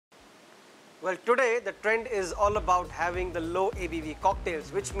Well, today the trend is all about having the low ABV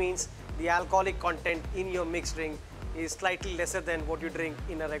cocktails, which means the alcoholic content in your mixed drink is slightly lesser than what you drink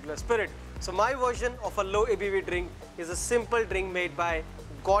in a regular spirit. So my version of a low ABV drink is a simple drink made by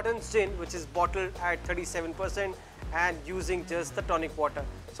Gordon's Gin, which is bottled at 37% and using just the tonic water.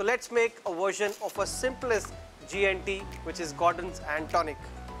 So let's make a version of a simplest GNT, which is Gordon's and tonic.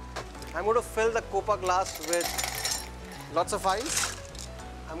 I'm going to fill the Copa glass with lots of ice.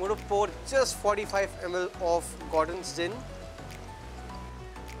 I'm going to pour just 45 ml of Gordon's Gin.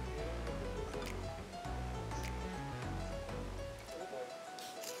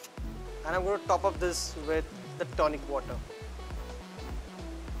 And I'm going to top up this with the tonic water.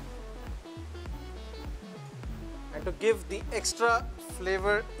 And to give the extra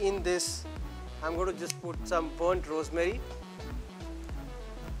flavor in this, I'm going to just put some burnt rosemary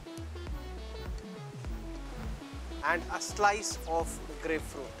and a slice of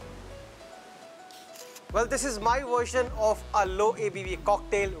grapefruit. Well, this is my version of a low ABV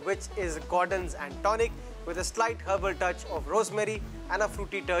cocktail, which is Gordon's and tonic with a slight herbal touch of rosemary and a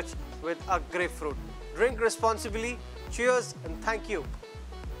fruity touch with a grapefruit. Drink responsibly. Cheers and thank you.